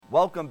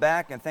Welcome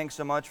back, and thanks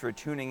so much for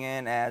tuning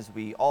in as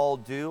we all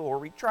do, or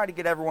we try to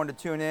get everyone to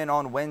tune in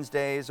on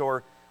Wednesdays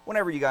or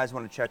whenever you guys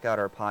want to check out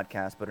our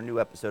podcast. But a new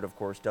episode, of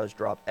course, does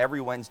drop every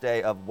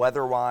Wednesday of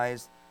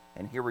Weatherwise,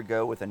 and here we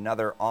go with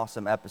another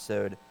awesome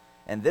episode.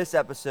 And this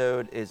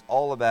episode is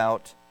all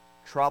about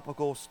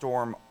Tropical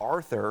Storm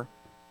Arthur,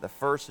 the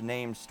first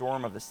named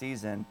storm of the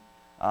season.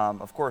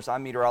 Of course,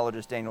 I'm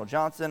meteorologist Daniel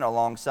Johnson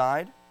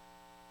alongside.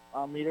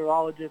 I'm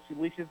meteorologist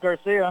Ulysses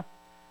Garcia.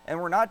 And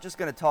we're not just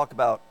going to talk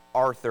about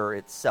Arthur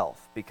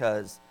itself,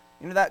 because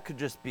that could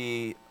just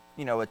be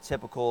a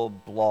typical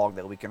blog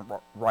that we can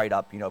write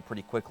up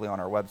pretty quickly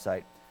on our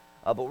website,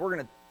 but we're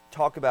going to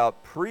talk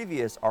about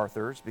previous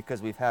Arthurs,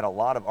 because we've had a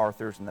lot of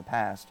Arthurs in the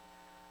past,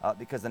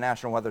 because the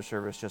National Weather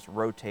Service just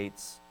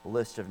rotates a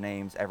list of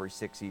names every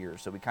 6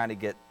 years, so we kind of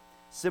get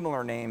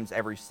similar names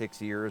every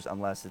 6 years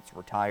unless it's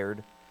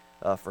retired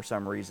for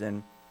some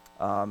reason.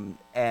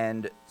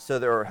 And so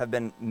there have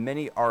been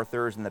many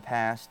Arthurs in the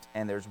past,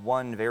 and there's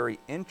one very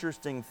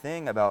interesting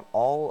thing about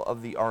all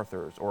of the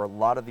Arthurs, or a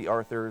lot of the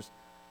Arthurs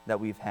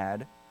that we've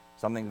had,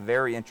 something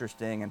very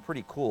interesting and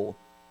pretty cool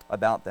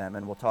about them,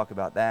 and we'll talk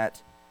about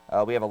that.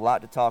 We have a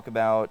lot to talk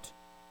about,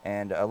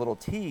 and a little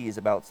tease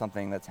about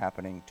something that's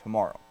happening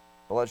tomorrow.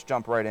 But let's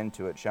jump right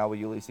into it, shall we,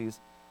 Ulysses?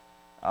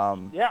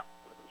 Yeah,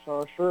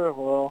 sure.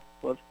 Well,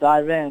 let's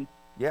dive in.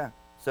 Yeah,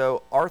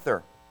 so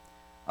Arthur,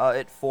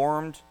 it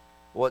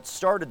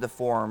started to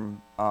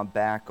form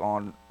back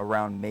on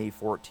around May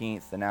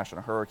 14th. The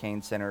National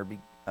Hurricane Center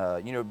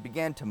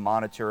began to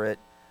monitor it,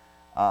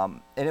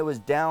 and it was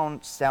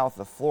down south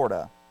of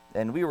Florida,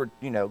 and we were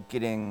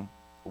getting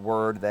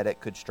word that it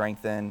could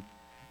strengthen,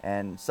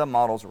 and some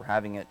models were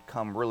having it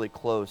come really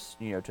close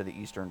to the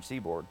eastern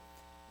seaboard,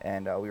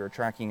 and we were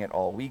tracking it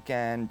all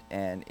weekend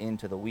and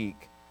into the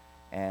week,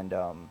 and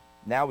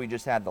now we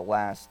just had the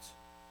last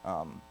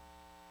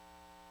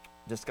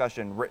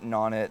discussion written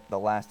on it, the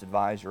last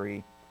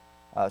advisory.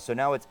 So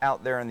now it's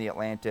out there in the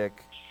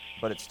Atlantic,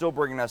 but it's still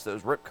bringing us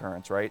those rip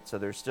currents, right? So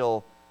there's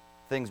still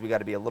things we got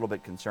to be a little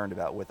bit concerned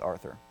about with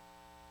Arthur.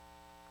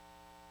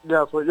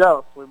 Yes, we've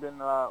been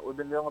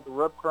dealing with the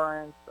rip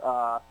currents,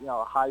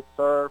 high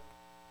surf,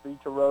 beach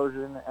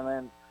erosion,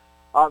 and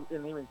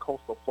even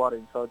coastal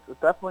flooding. So it's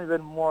definitely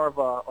been more of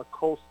a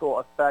coastal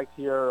effect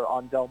here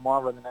on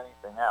Delmarva than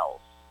anything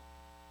else.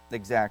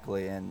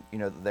 Exactly, and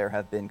there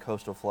have been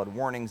coastal flood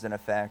warnings in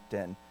effect,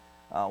 and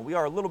we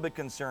are a little bit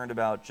concerned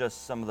about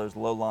just some of those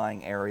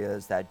low-lying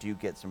areas that do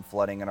get some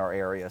flooding in our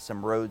area.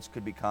 Some roads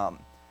could become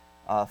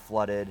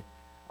flooded.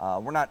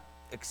 We're not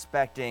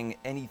expecting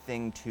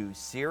anything too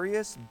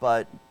serious,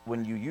 but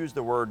when you use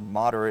the word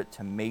moderate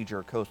to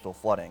major coastal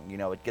flooding,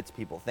 it gets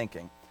people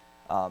thinking.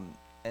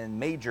 And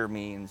major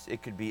means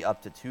it could be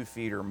up to 2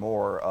 feet or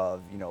more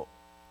of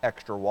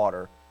extra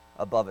water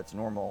above its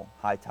normal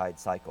high tide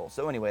cycle.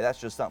 So anyway, that's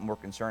just something we're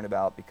concerned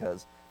about,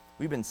 because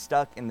we've been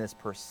stuck in this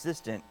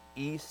persistent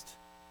east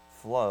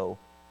flow,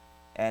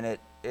 and it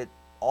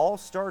all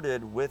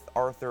started with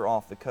Arthur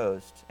off the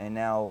coast, and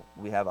now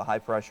we have a high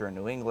pressure in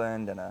New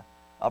England and a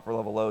upper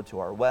level low to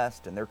our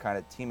west, and they're kind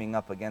of teaming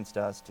up against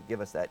us to give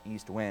us that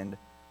east wind,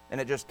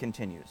 and it just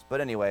continues. But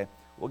anyway,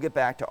 we'll get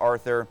back to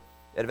Arthur.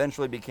 It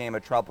eventually became a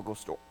tropical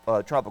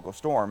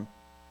storm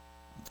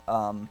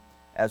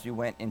as we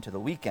went into the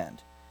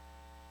weekend.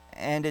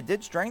 And it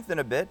did strengthen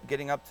a bit,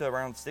 getting up to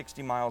around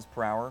 60 miles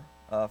per hour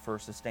for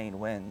sustained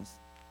winds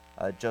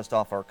just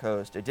off our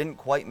coast. It didn't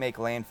quite make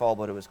landfall,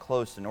 but it was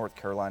close to North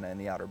Carolina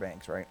and the Outer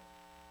Banks, right?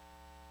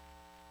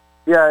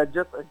 Yeah, it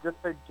just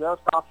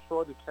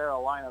offshore the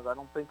Carolinas. I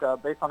don't think,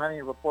 based on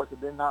any reports, it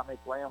did not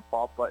make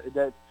landfall, but it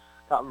did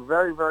got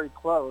very, very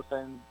close.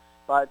 And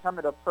by the time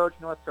it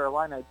approached North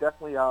Carolina, it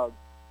definitely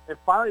it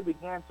finally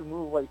began to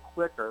move way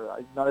quicker.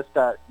 I noticed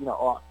that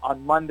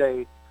on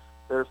Monday,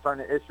 they were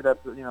starting to issue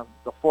that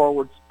the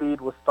forward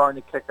speed was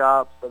starting to kick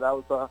up, so that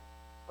was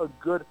a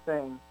good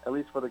thing, at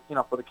least for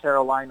the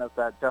Carolinas.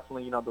 That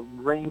definitely the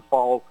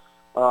rainfall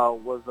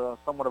was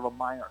somewhat of a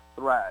minor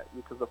threat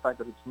because of the fact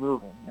that it's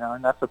moving.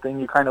 And that's the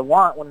thing you kind of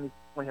want when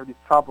you have these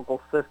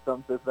tropical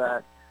systems, is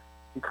that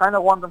you kind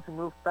of want them to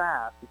move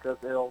fast because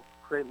it'll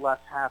create less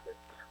havoc.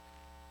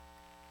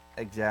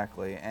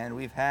 Exactly, and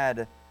we've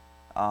had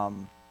a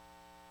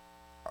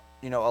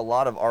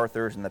lot of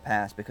Arthurs in the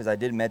past, because I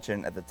did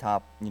mention at the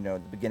top,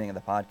 the beginning of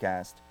the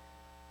podcast,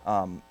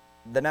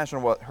 the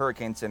National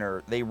Hurricane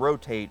Center, they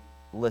rotate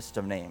lists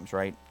of names,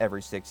 right,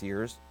 every 6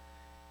 years,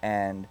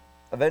 and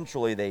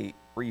eventually they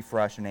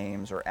refresh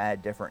names or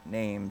add different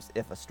names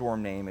if a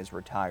storm name is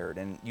retired,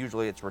 and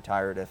usually it's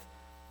retired if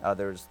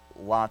there's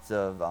lots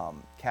of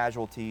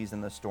casualties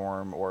in the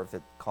storm, or if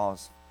it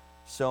costs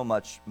so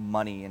much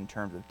money in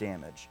terms of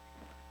damage,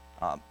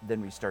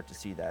 then we start to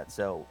see that.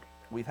 So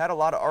we've had a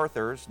lot of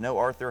Arthurs. No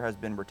Arthur has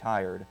been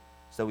retired,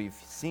 so we've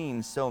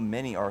seen so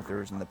many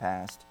Arthurs in the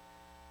past,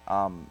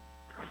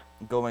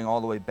 going all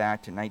the way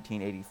back to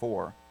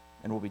 1984,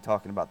 and we'll be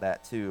talking about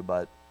that too.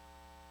 But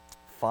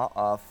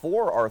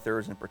 4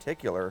 Arthurs in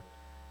particular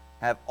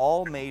have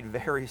all made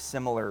very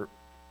similar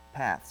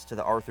paths to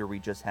the Arthur we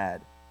just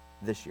had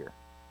this year.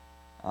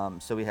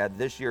 So we had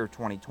this year,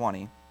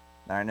 2020,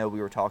 And I know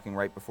we were talking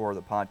right before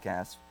the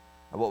podcast.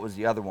 What was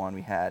the other one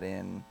we had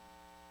in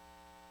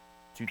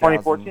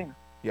 2014?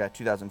 Yeah,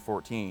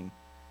 2014.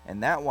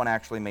 And that one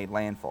actually made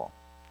landfall.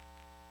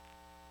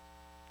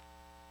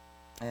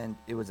 And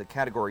it was a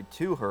Category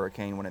 2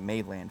 hurricane when it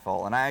made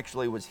landfall. And I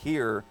actually was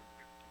here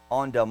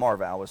on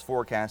Delmarva. I was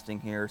forecasting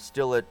here,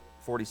 still at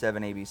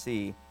 47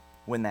 ABC,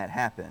 when that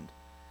happened.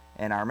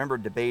 And I remember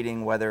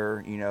debating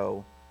whether,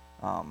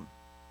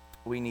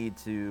 we need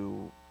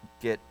to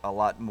get a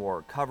lot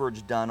more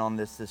coverage done on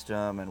this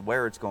system and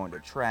where it's going to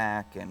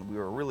track. And we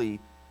were really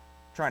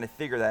trying to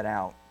figure that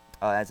out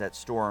as that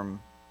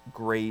storm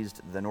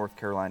grazed the North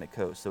Carolina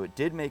coast. So it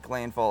did make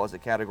landfall as a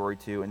Category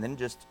 2 and then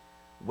just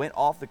went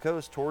off the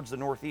coast towards the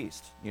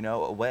northeast,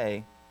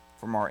 away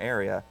from our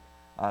area,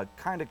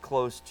 kind of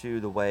close to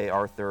the way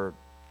Arthur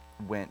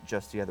went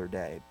just the other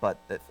day, but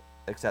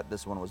except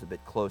this one was a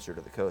bit closer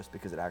to the coast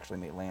because it actually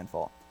made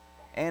landfall.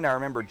 And I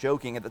remember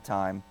joking at the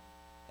time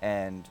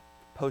and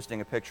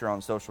posting a picture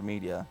on social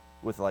media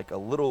with like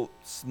a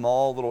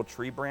small little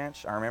tree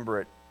branch. I remember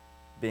it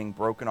being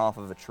broken off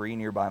of a tree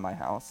nearby my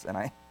house, and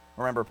I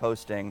remember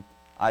posting,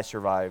 "I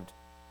survived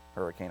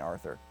Hurricane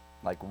Arthur."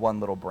 Like one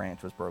little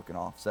branch was broken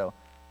off. So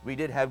we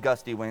did have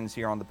gusty winds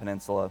here on the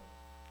peninsula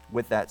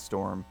with that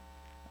storm,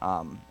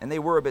 and they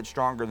were a bit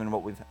stronger than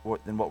what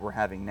we're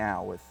having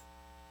now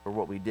or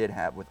what we did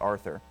have with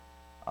Arthur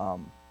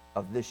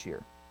of this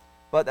year.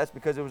 But that's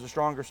because it was a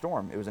stronger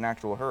storm. It was an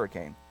actual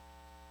hurricane.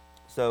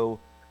 So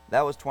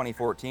that was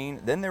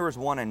 2014. Then there was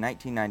one in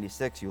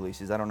 1996,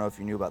 Ulysses. I don't know if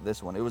you knew about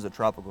this one. It was a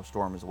tropical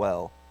storm as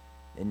well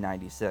in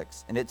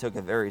 96, and it took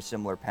a very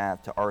similar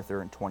path to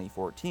Arthur in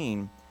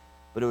 2014,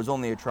 but it was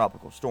only a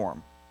tropical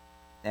storm,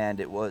 and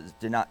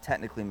did not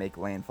technically make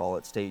landfall.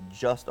 It stayed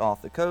just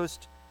off the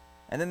coast.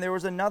 And then there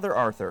was another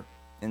Arthur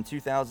in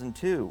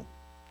 2002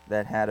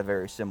 that had a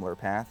very similar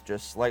path,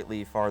 just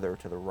slightly farther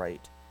to the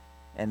right.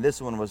 And this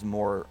one was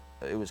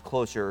it was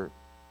closer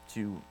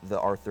to the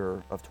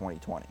Arthur of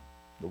 2020,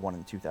 the one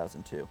in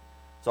 2002.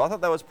 So I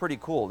thought that was pretty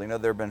cool. There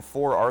have been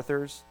 4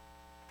 Arthurs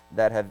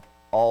that have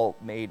all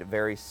made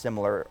very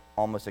similar,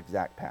 almost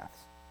exact paths.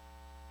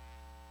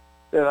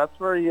 Yeah, that's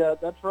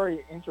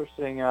very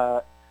interesting.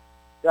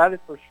 That is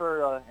for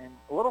sure, and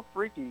a little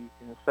freaky, you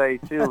can say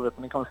too,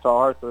 when it comes to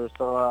Arthur.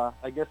 So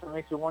I guess it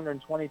makes you wonder in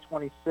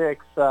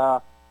 2026.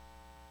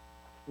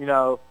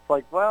 It's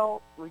like,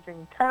 well, we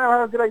can kind of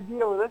have a good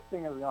idea where this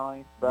thing is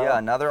going. So. Yeah,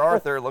 another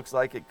Arthur looks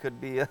like it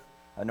could be a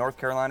North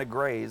Carolina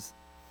graze.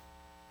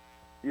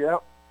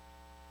 Yep.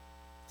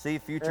 See,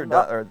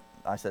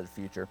 I said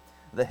future.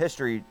 The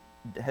history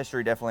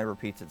definitely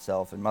repeats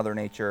itself, and Mother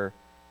Nature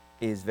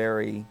is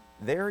very,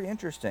 very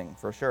interesting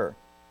for sure.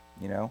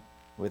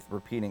 With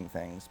repeating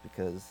things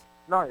because.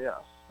 No,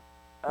 yes,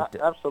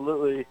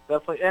 absolutely,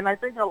 definitely, and I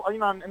think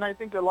I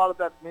think a lot of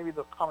that maybe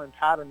the common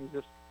pattern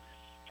just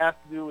has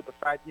to do with the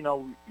fact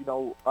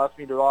us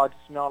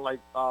meteorologists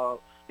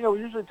we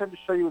usually tend to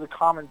show you the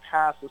common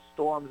paths of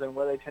storms and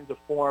where they tend to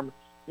form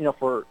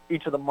for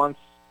each of the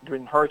months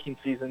during hurricane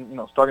season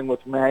starting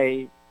with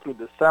May through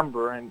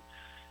December. And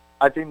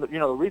I think that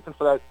the reason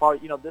for that is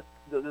probably this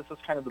is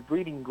kind of the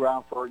breeding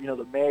ground for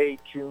the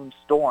May-June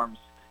storms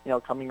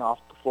coming off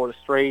the Florida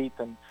Strait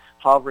and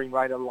hovering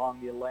right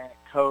along the Atlantic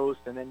coast,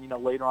 and then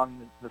later on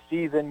in the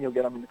season you'll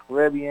get them in the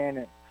Caribbean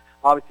and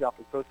obviously off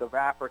the coast of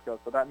Africa.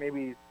 So that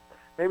maybe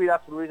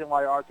that's the reason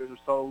why Arthurs are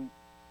so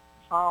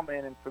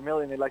common and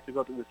familiar, and they like to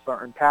go through this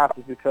certain path,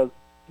 is because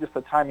just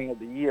the timing of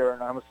the year.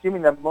 And I'm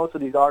assuming that most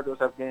of these Arthurs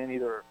have been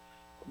either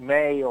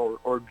May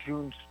or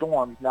June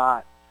storms,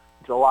 not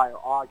July or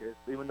August,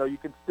 even though you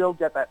can still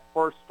get that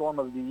first storm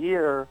of the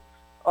year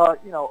a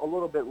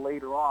little bit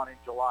later on in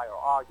July or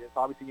August.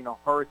 Obviously,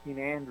 Hurricane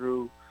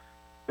Andrew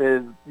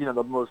is,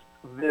 the most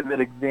vivid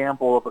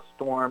example of a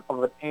storm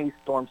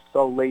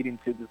so late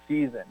into the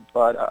season.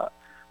 But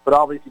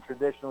obviously,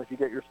 traditionally, if you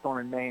get your storm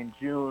in May and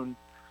June,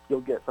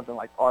 you'll get something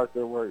like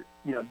Arthur, where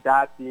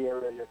that's the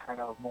area you're kind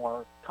of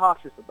more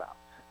cautious about.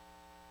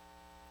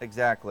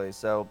 Exactly.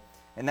 So,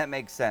 and that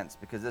makes sense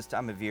because this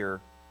time of year,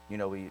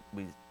 we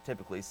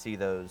typically see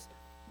those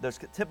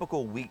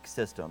typical weak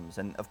systems,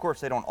 and of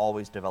course they don't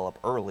always develop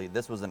early.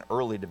 This was an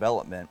early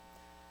development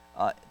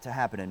to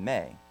happen in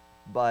May,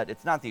 but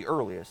it's not the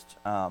earliest.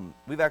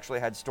 We've actually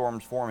had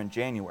storms form in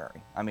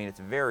January. I mean, it's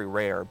very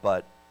rare,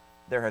 but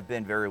there have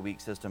been very weak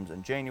systems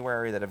in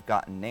January that have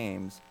gotten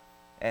names.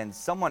 And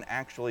someone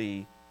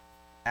actually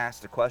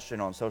asked a question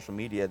on social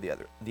media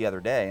the other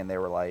day, and they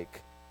were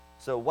like,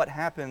 so what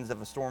happens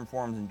if a storm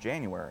forms in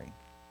January?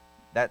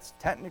 That's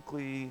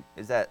technically,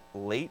 is that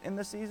late in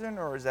the season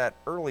or is that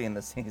early in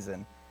the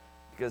season?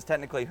 Because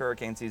technically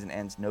hurricane season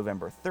ends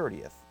November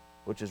 30th,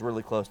 which is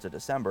really close to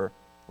December,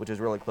 which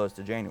is really close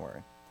to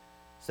January.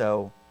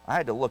 So I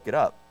had to look it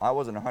up. I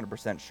wasn't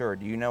 100% sure.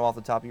 Do you know off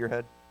the top of your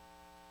head?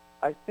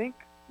 I think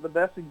the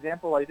best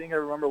example I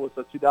remember was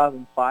the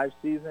 2005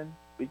 season,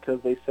 because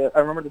I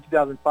remember the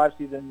 2005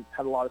 season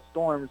had a lot of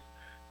storms,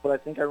 but I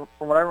think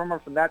from what I remember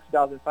from that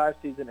 2005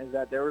 season is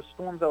that there were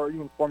storms that were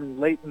even forming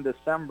late in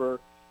December,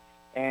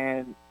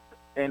 and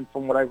and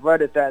from what I've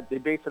read, is that they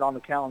base it on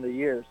the calendar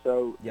year.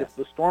 So Yes. if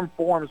the storm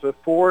forms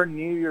before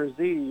New Year's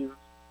Eve,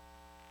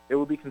 it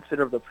would be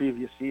considered the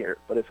previous year.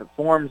 But if it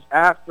forms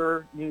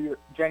after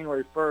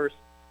January 1st,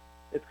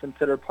 it's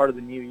considered part of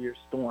the New Year's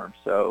storm.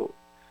 So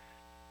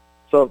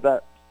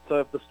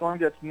if the storm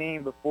gets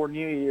named before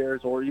New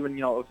Year's, or even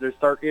if they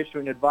start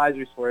issuing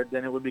advisories for it,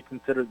 then it would be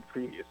considered the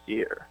previous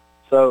year.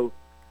 So,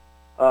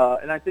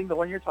 and I think the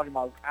one you're talking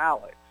about is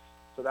Alex.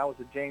 So that was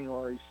a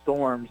January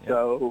storm. Yep.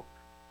 So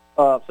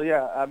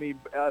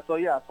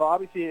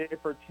obviously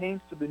it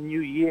pertains to the new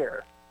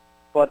year.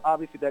 But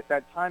obviously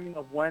that timing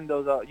of when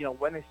those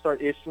when they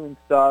start issuing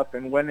stuff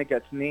and when it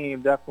gets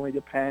named definitely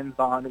depends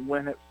on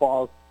when it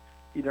falls,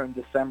 either in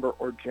December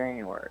or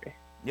January.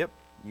 Yep,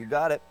 you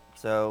got it.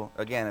 So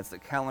again, it's the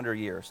calendar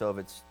year. So if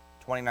it's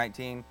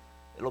 2019,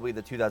 it'll be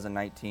the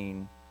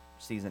 2019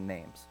 season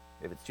names.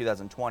 If it's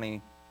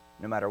 2020,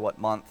 no matter what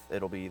month,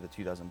 it'll be the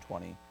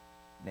 2020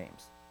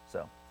 names.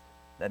 So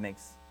that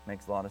makes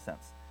a lot of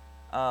sense.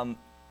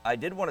 I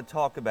did want to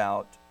talk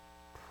about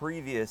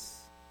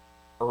previous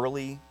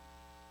early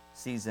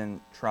season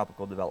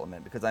tropical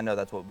development, because I know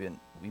that's what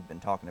we've been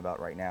talking about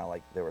right now.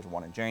 Like, there was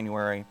one in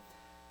January.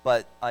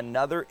 But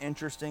another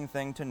interesting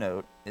thing to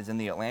note is in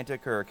the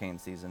Atlantic hurricane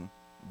season,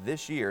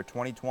 this year,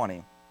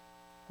 2020,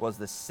 was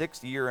the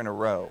 6th year in a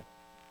row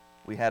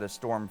we had a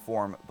storm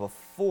form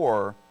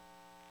before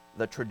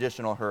the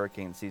traditional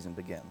hurricane season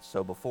begins,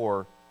 so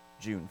before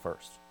June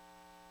 1st.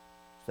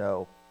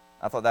 So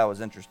I thought that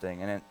was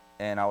interesting,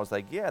 and I was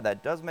like, yeah,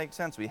 that does make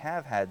sense. We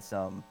have had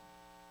some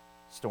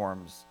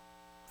storms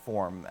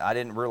form. I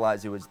didn't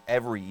realize it was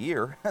every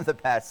year the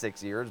past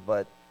 6 years,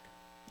 but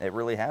it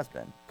really has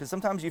been. Because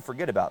sometimes you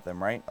forget about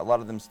them, right? A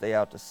lot of them stay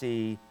out to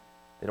sea.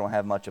 They don't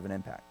have much of an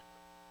impact.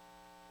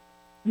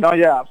 No,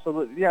 yeah,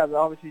 absolutely. Yeah,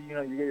 obviously, you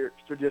get your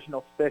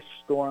traditional fish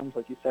storms,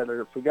 like you said, that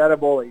are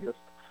forgettable. They just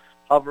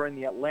hover in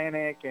the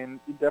Atlantic, and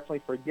you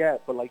definitely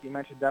forget. But like you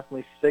mentioned,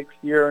 definitely 6th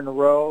year in a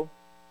row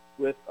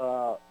with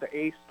the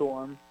A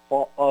storm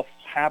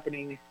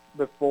happening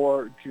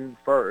before June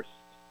 1st.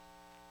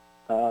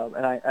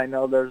 And I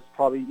know there's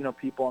probably,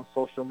 people on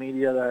social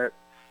media that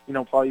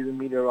probably the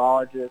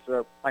meteorologists,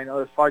 or I know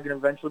there's probably going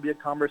to eventually be a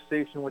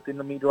conversation within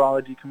the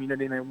meteorology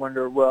community, and they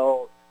wonder,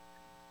 well,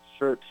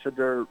 should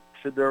there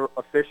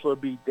officially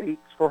be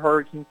dates for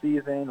hurricane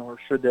season, or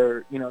should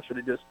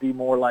it just be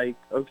more like,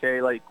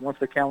 okay, like once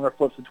the calendar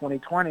flips to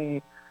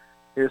 2020,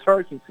 here's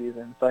hurricane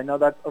season. So I know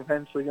that's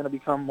eventually going to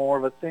become more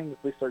of a thing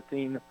if we start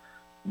seeing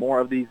more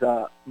of these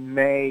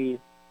May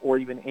or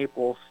even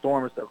April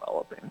storms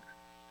developing.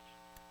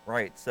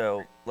 Right,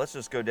 so let's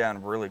just go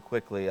down really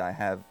quickly. I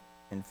have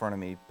in front of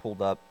me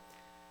pulled up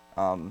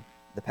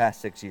the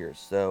past 6 years.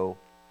 So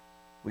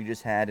we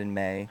just had in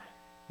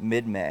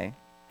mid-May,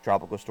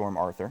 Tropical Storm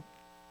Arthur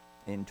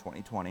in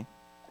 2020.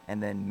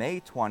 And then May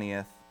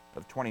 20th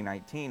of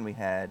 2019, we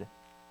had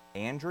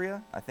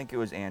Andrea. I think it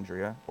was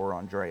Andrea, or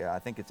Andrea. I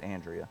think it's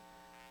Andrea,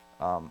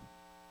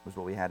 was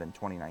what we had in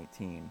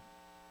 2019.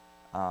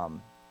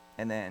 And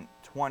then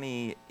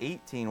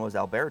 2018 was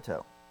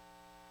Alberto.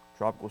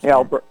 Tropical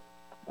Storm. Yeah,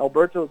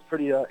 Alberto is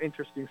pretty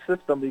interesting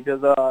system,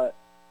 because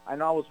I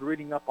know I was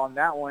reading up on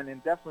that one,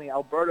 and definitely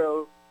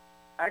Alberto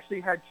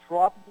actually had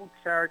tropical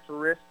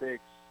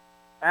characteristics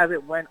as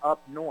it went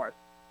up north.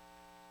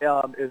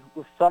 It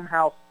was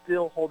somehow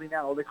still holding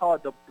out. They call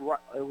it it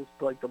was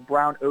like the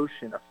brown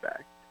ocean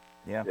effect.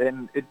 Yeah.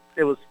 And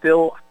it was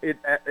still,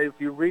 if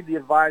you read the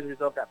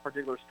advisories of that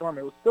particular storm,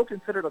 it was still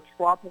considered a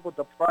tropical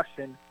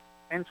depression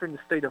entering the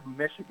state of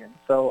Michigan.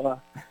 So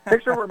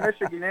picture where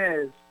Michigan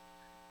is,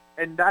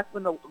 and that's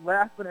when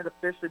it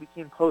officially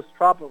became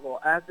post-tropical,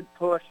 as it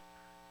pushed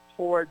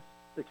towards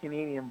the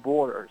Canadian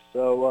border.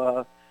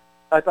 So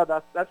I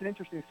thought that's an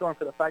interesting storm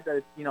for the fact that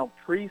it's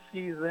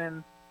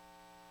pre-season,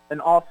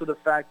 and also the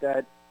fact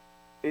that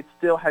it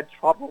still had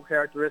tropical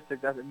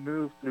characteristics as it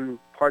moved through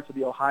parts of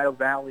the Ohio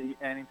Valley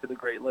and into the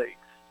Great Lakes.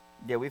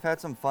 Yeah, we've had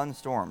some fun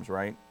storms,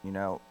 right?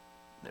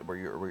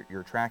 Where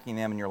you're tracking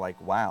them and you're like,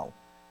 wow,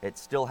 it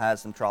still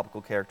has some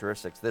tropical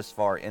characteristics this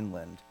far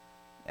inland.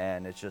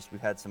 And it's just,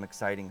 we've had some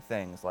exciting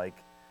things like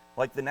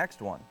the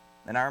next one.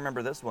 And I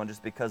remember this one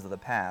just because of the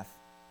path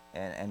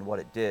and what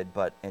it did.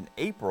 But in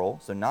April,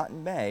 so not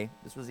in May,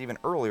 this was even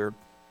earlier,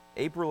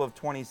 April of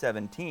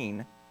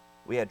 2017,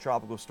 we had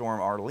Tropical Storm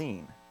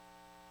Arlene.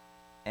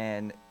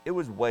 And it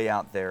was way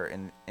out there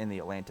in the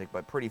Atlantic,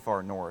 but pretty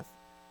far north.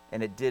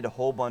 And it did a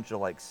whole bunch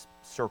of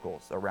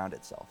circles around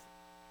itself.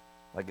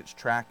 Like, its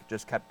track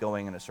just kept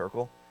going in a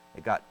circle.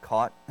 It got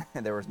caught,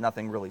 and there was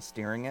nothing really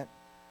steering it.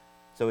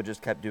 So it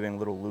just kept doing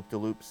little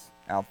loop-de-loops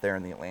out there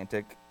in the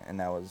Atlantic, and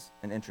that was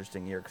an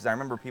interesting year. Because I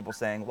remember people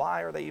saying,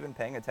 why are they even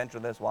paying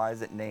attention to this? Why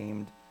is it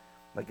named?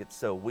 Like, it's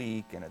so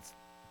weak, and it's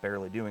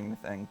barely doing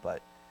anything.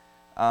 But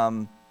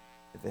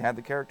if they have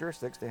the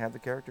characteristics, they have the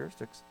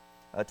characteristics.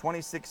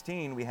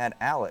 2016, we had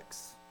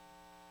Alex.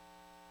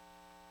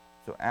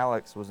 So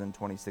Alex was in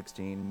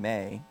 2016,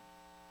 May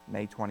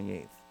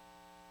 28th.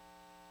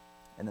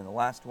 And then the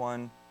last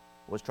one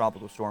was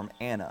Tropical Storm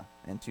Anna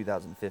in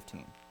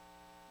 2015.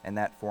 And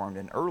that formed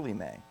in early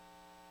May.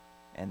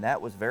 and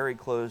that was very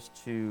close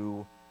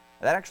to,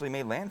 that actually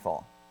made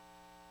landfall.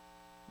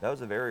 That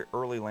was a very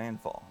early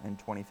landfall in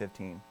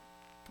 2015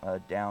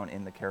 down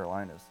in the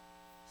Carolinas.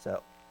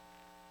 So,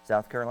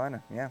 South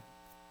Carolina, yeah.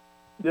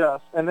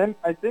 Yes, and then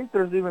I think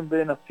there's even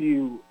been a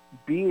few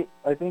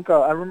I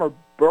remember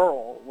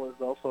Burl was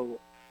also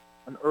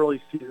an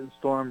early season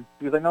storm,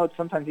 because I know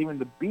sometimes even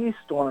the B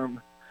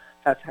storm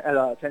has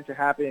tend to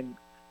happen,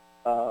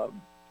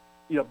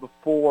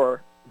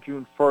 before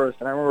June 1st.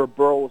 And I remember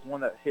Burl was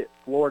one that hit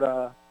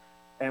Florida,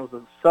 and it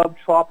was a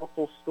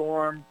subtropical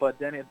storm. But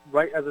then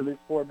right as it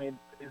before it made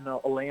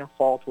a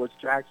landfall towards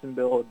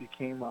Jacksonville, it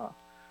became a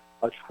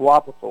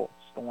tropical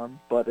storm.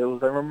 But I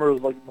remember it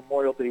was like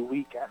Memorial Day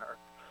weekend or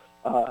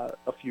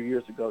a few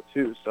years ago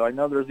too. So I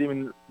know there's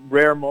even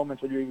rare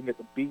moments where you even get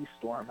the B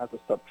storm as a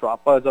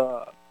as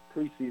a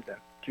preseason,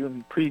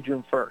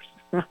 pre-June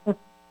 1st.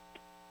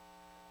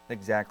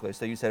 Exactly.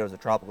 So you said it was a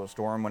tropical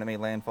storm when it made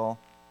landfall?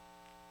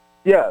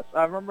 Yes,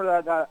 I remember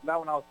that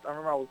when I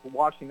was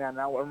watching that, and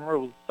I remember it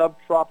was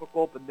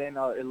subtropical, but then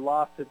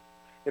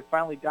it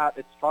finally got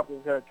its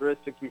tropical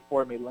characteristics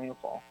before it made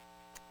landfall.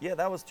 Yeah,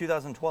 that was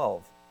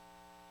 2012.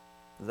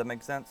 Does that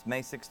make sense?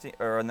 May 16th,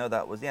 or no,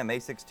 that was, May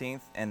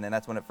 16th, and then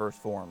that's when it first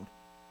formed.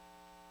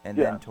 And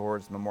then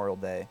towards Memorial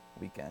Day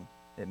weekend,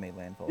 it made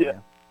landfall. Yeah.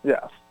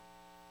 Yes.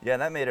 Yeah,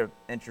 that made an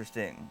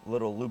interesting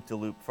little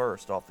loop-to-loop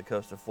first off the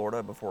coast of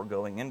Florida before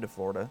going into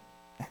Florida,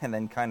 and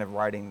then kind of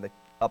riding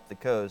up the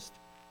coast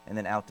and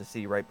then out to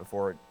sea right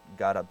before it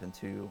got up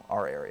into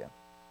our area.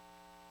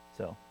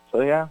 So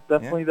yeah,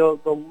 definitely the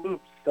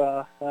loops.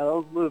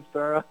 Those loops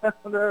are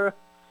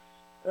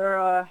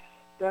they're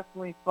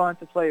definitely fun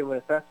to play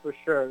with. That's for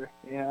sure.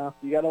 You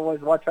gotta always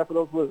watch out for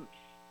those loops.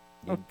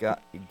 You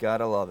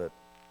gotta love it.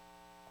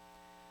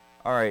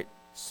 All right,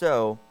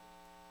 so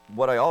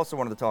what I also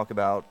wanted to talk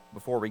about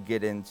before we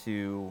get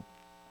into,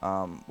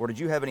 or did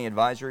you have any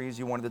advisories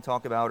you wanted to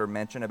talk about or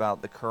mention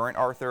about the current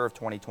Arthur of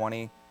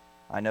 2020?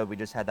 I know we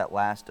just had that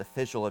last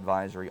official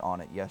advisory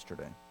on it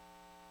yesterday.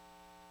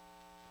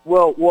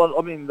 Well,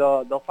 I mean,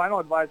 the final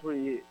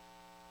advisory,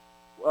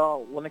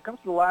 well, when it comes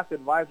to the last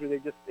advisory, they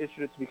just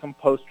issued it to become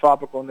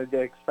post-tropical, and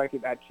they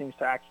expected that change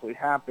to actually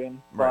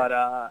happen. Right.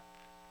 But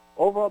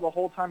overall, the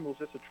whole time it was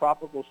just a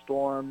tropical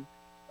storm.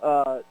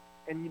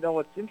 And,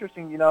 what's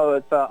interesting,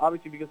 it's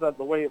obviously because of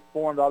the way it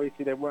formed,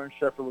 obviously they weren't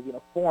sure if it was going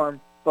to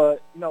form.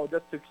 But,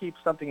 just to keep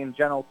something in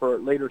general for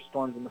later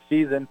storms in the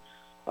season,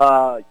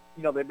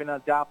 they've been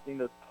adopting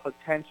the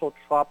potential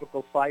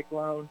tropical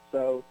cyclone.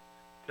 So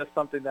just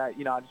something that,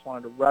 I just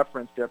wanted to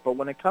reference there. But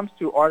when it comes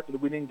to Arthur,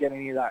 we didn't get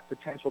any of that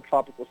potential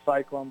tropical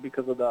cyclone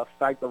because of the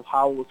fact of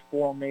how it was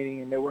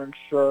forming, and they weren't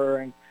sure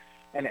and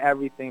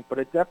everything. But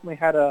it definitely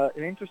had an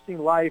interesting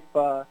life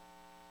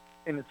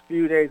in its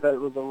few days that it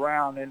was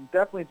around. And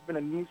definitely it's been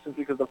a nuisance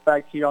because of the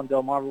fact here on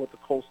Delmarva with the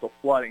coastal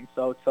flooding.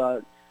 So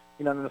it's,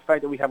 and the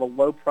fact that we have a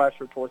low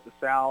pressure towards the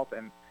south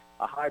and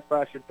a high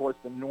pressure towards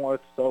the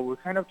north. So we're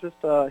kind of just,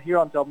 here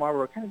on Delmarva,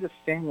 we're kind of just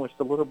sandwiched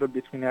a little bit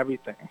between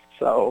everything.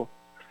 So,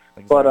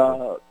 exactly.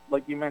 But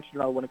like you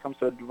mentioned, when it comes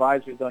to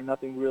advisories, though,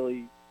 nothing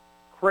really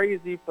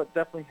crazy, but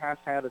definitely has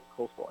had its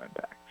coastal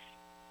impacts.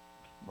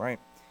 Right.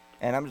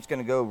 And I'm just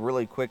going to go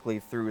really quickly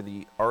through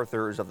the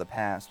Arthurs of the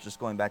past, just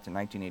going back to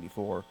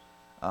 1984,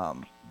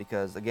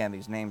 because, again,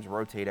 these names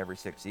rotate every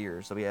 6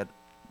 years. So we had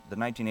the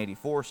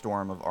 1984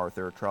 storm of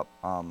Arthur,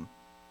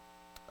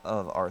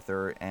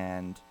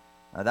 and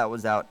that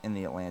was out in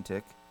the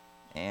Atlantic,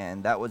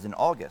 and that was in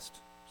August.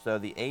 So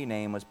the A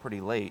name was pretty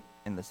late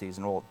in the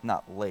season. Well,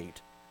 not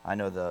late. I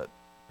know the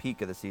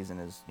peak of the season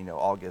is,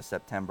 August,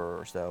 September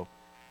or so,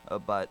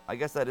 but I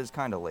guess that is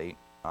kind of late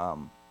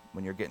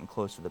when you're getting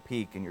close to the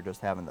peak and you're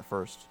just having the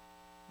first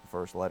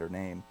letter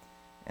name.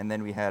 And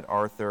then we had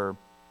Arthur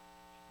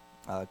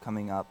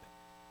coming up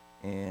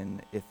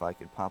in, if I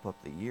could pop up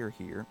the year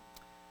here.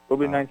 It'll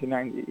be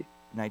 1990.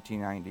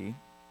 1990.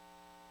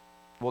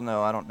 Well,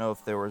 no, I don't know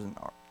if there was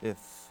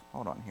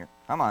hold on here.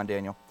 Come on,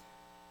 Daniel.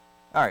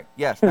 All right,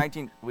 yes,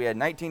 we had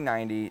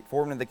 1990,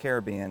 formed in the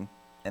Caribbean,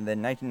 and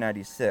then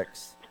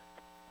 1996.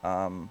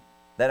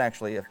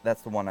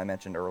 That's the one I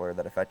mentioned earlier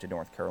that affected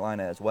North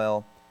Carolina as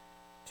well.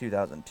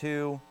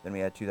 2002, then we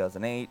had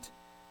 2008.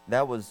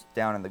 That was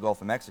down in the Gulf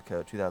of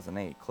Mexico,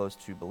 2008, close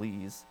to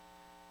Belize.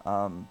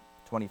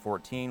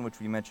 2014, which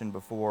we mentioned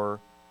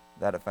before,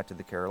 that affected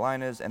the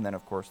Carolinas, and then,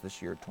 of course,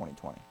 this year,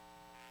 2020.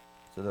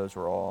 So those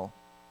were all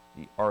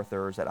the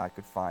Arthurs that I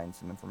could find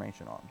some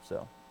information on.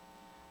 So,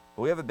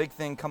 but we have a big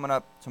thing coming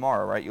up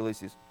tomorrow, right,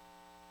 Ulysses?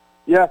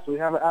 Yes, we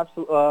have an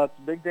absolute it's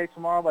a big day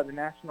tomorrow by the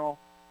National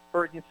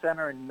Hurricane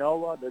Center in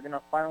NOAA. They're going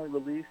to finally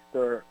release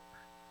their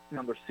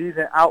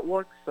season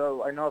outlook.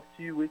 So I know a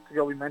few weeks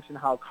ago we mentioned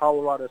how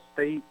Colorado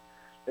State,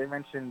 they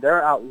mentioned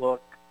their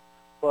outlook,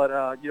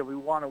 but we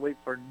want to wait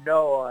for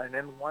NOAA, and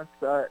then once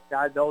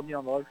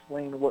they'll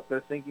explain what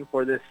they're thinking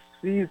for this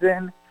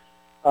season.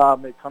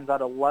 It comes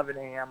out at 11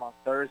 a.m. on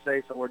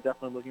Thursday, so we're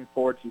definitely looking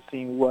forward to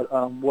seeing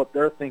what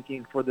they're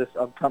thinking for this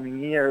upcoming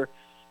year.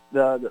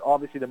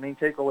 Obviously the main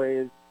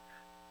takeaway is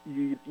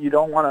you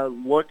don't want to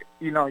look,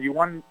 you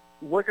want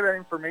look at that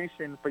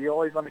information, but you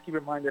always want to keep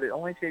in mind that it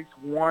only takes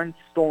one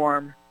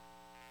storm,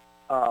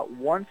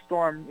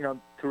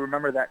 to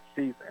remember that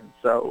season.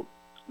 So,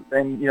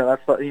 and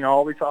that's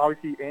always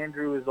obviously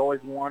Andrew is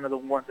always one of the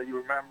ones that you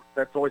remember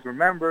that's always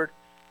remembered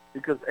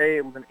because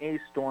it was an A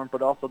storm,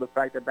 but also the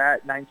fact that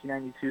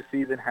 1992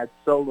 season had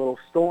so little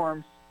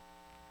storms.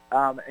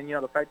 And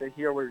the fact that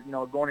here we're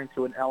going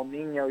into an El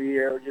Nino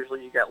year,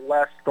 usually you get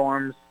less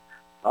storms.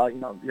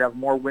 You have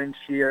more wind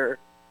shear.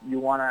 You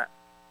want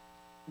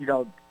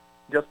to,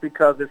 just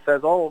because it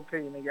says, oh,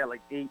 okay, you may get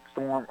like 8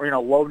 storms or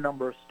low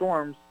number of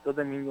storms,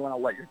 doesn't mean you want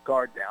to let your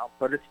guard down.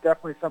 But it's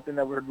definitely something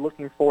that we're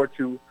looking forward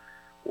to.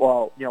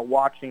 Well,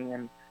 watching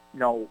and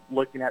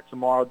looking at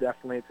tomorrow.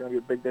 Definitely, it's going to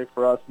be a big day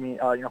for us.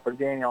 For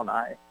Daniel and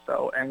I.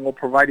 So, and we'll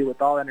provide you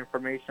with all that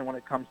information when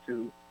it comes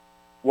to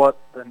what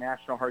the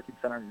National Hurricane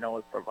Center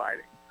is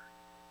providing.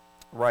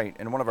 Right.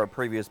 In one of our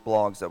previous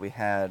blogs that we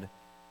had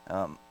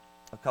a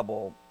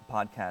couple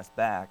podcasts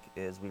back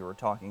is we were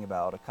talking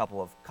about a couple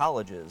of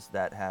colleges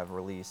that have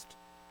released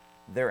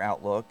their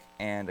outlook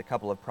and a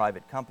couple of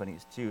private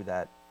companies too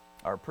that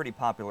are pretty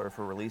popular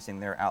for releasing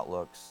their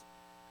outlooks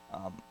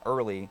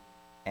early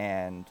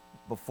and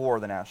before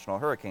the National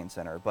Hurricane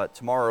Center. But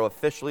tomorrow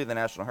officially the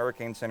National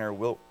Hurricane Center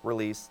will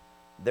release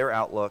their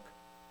outlook.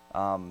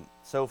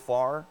 So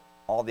far,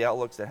 all the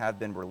outlooks that have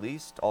been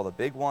released, all the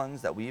big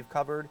ones that we've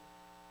covered,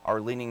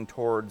 are leaning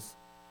towards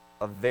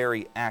a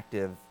very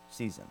active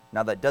season.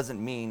 Now, that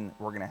doesn't mean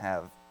we're going to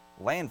have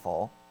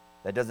landfall.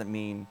 That doesn't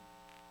mean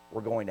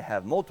we're going to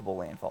have multiple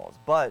landfalls,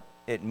 but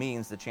it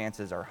means the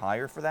chances are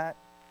higher for that.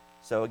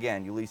 So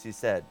again, Ulysses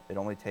said it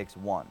only takes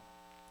one.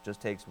 It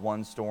just takes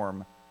one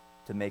storm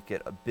to make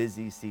it a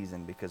busy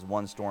season because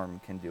one storm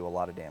can do a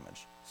lot of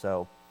damage.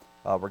 So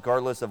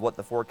regardless of what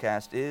the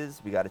forecast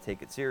is, we got to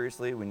take it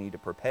seriously. We need to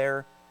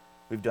prepare.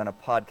 We've done a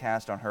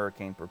podcast on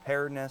hurricane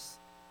preparedness.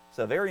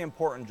 So very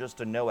important just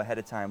to know ahead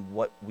of time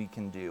what we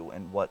can do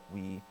and what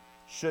we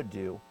should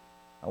do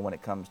when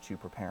it comes to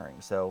preparing.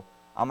 So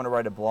I'm going to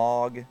write a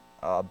blog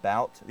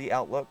about the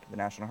outlook. The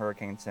National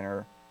Hurricane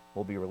Center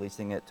will be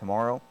releasing it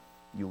tomorrow.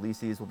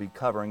 Ulysses will be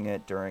covering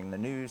it during the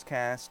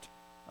newscast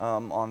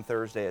on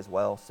Thursday as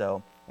well.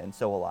 So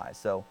will I.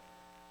 So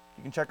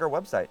you can check our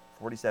website,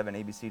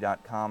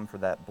 47abc.com, for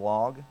that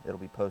blog. It'll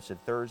be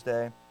posted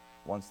Thursday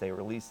once they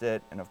release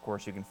it. And of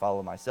course, you can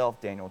follow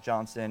myself, Daniel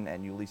Johnson,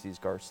 and Ulysses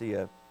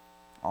Garcia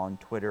on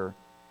Twitter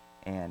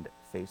and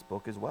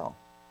Facebook as well.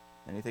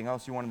 Anything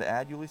else you wanted to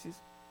add, Ulysses?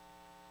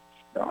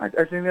 No, I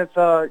think that's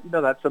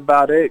that's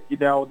about it.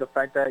 The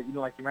fact that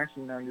like you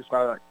mentioned, you just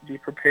gotta be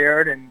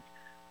prepared and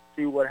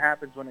see what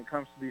happens when it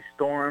comes to these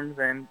storms,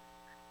 and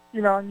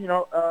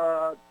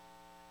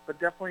but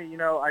definitely,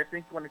 I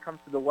think when it comes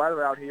to the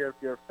weather out here, if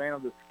you're a fan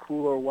of this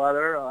cooler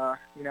weather, I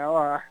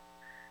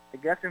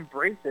guess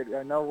embrace it.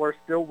 I know we're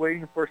still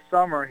waiting for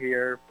summer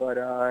here, but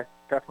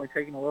definitely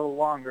taking a little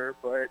longer.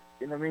 But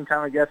in the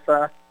meantime, I guess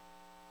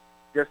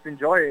just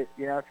enjoy it.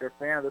 If you're a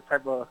fan of this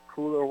type of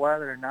cooler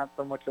weather and not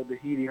so much of the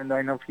heat, even though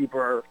I know people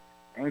are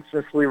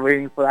anxiously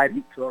waiting for that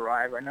heat to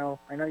arrive. I know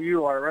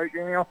you are, right,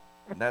 Daniel?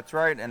 That's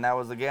right, and that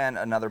was, again,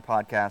 another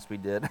podcast we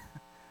did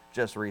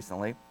just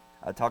recently,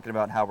 talking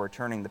about how we're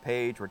turning the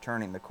page, we're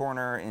turning the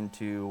corner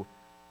into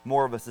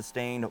more of a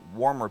sustained,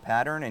 warmer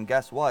pattern, and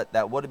guess what?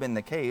 That would have been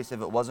the case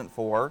if it wasn't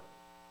for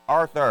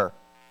Arthur.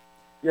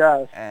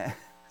 Yes. And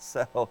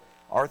so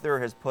Arthur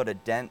has put a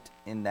dent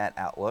in that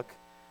outlook,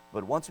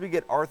 but once we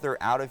get Arthur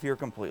out of here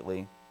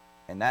completely,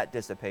 and that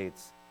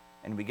dissipates,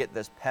 and we get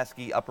this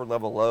pesky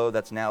upper-level low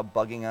that's now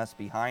bugging us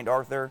behind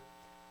Arthur,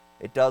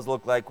 it does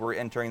look like we're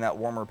entering that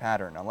warmer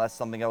pattern, unless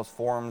something else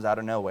forms out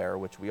of nowhere,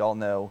 which we all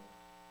know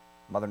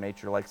Mother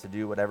Nature likes to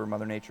do whatever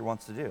Mother Nature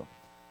wants to do.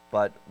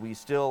 But we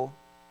still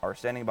are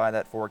standing by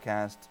that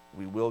forecast.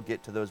 We will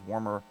get to that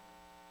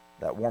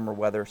warmer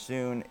weather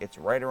soon. It's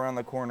right around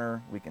the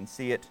corner. We can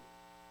see it.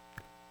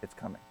 It's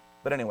coming.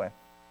 But anyway,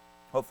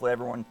 hopefully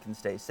everyone can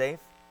stay safe.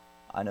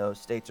 I know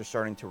states are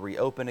starting to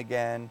reopen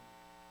again.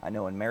 I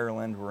know in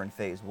Maryland we're in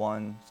phase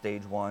 1,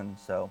 stage 1,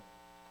 so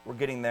we're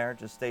getting there.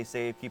 Just stay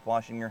safe, keep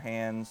washing your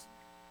hands,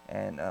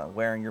 and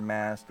wearing your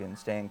mask, and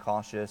staying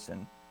cautious,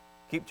 and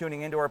keep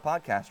tuning into our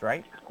podcast,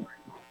 right?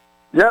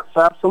 Yes,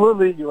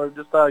 absolutely. You are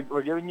just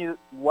we're giving you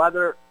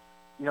weather,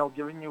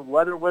 giving you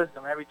weather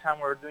wisdom every time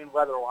we're doing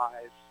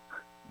weather-wise.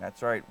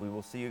 That's right. We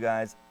will see you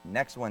guys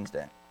next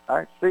Wednesday. All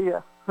right, see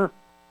ya.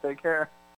 Take care.